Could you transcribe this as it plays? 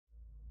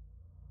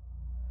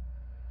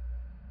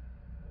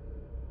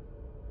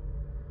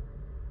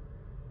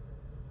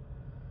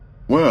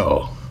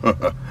Well,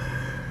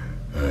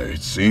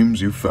 it seems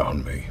you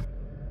found me.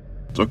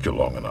 Took you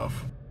long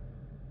enough.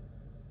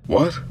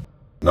 What?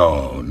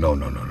 No.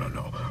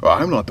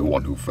 I'm not the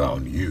one who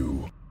found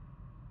you.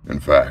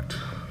 In fact,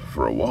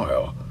 for a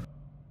while,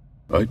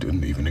 I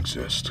didn't even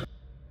exist.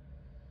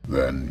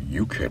 Then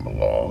you came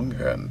along,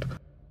 and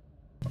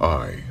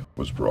I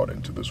was brought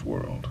into this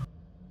world.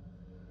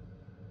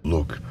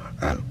 Look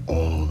at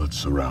all that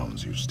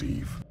surrounds you,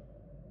 Steve.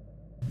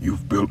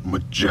 You've built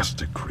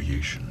majestic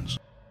creations.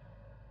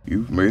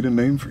 You've made a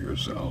name for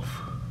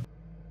yourself.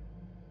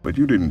 But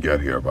you didn't get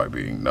here by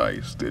being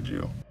nice, did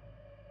you?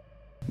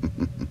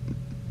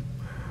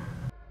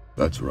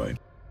 That's right.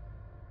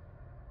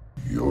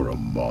 You're a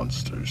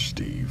monster,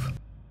 Steve.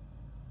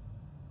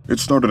 It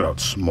started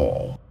out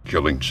small,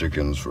 killing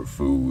chickens for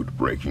food,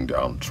 breaking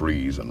down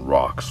trees and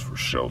rocks for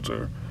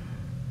shelter.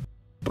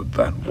 But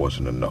that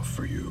wasn't enough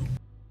for you.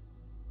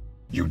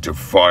 You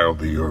defiled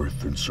the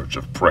earth in search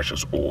of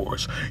precious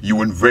ores.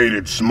 You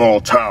invaded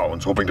small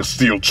towns hoping to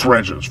steal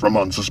treasures from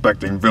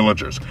unsuspecting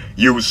villagers.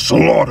 You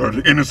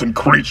slaughtered innocent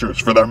creatures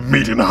for their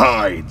meat and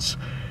hides.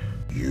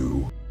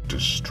 You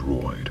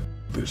destroyed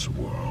this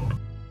world,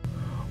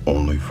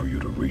 only for you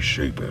to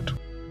reshape it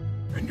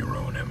in your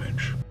own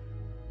image.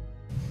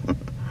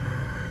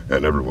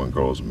 And everyone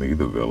calls me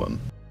the villain.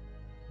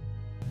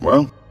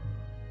 Well,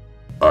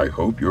 I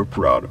hope you're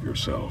proud of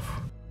yourself.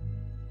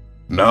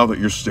 Now that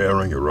you're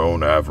staring your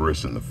own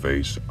avarice in the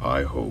face,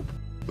 I hope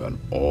that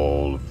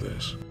all of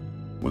this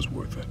was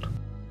worth it.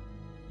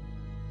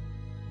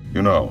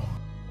 You know,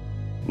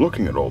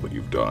 looking at all that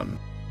you've done,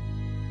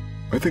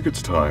 I think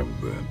it's time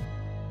that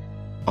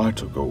I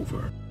took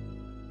over.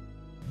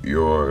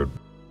 You're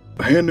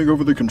handing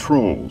over the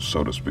controls,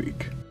 so to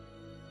speak.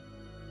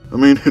 I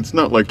mean, it's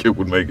not like it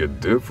would make a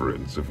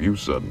difference if you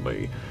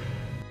suddenly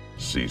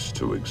ceased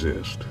to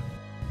exist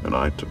and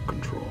I took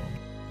control.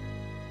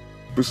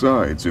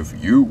 Besides, if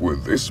you were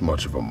this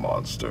much of a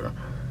monster,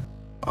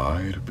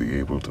 I'd be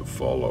able to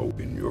follow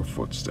in your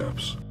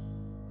footsteps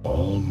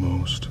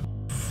almost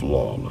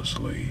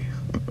flawlessly.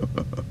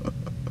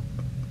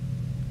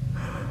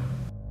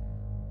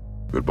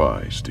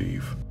 Goodbye,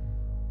 Steve.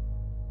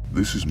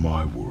 This is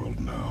my world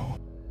now,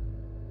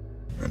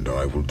 and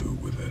I will do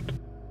with it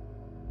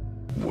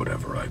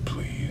whatever I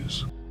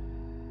please.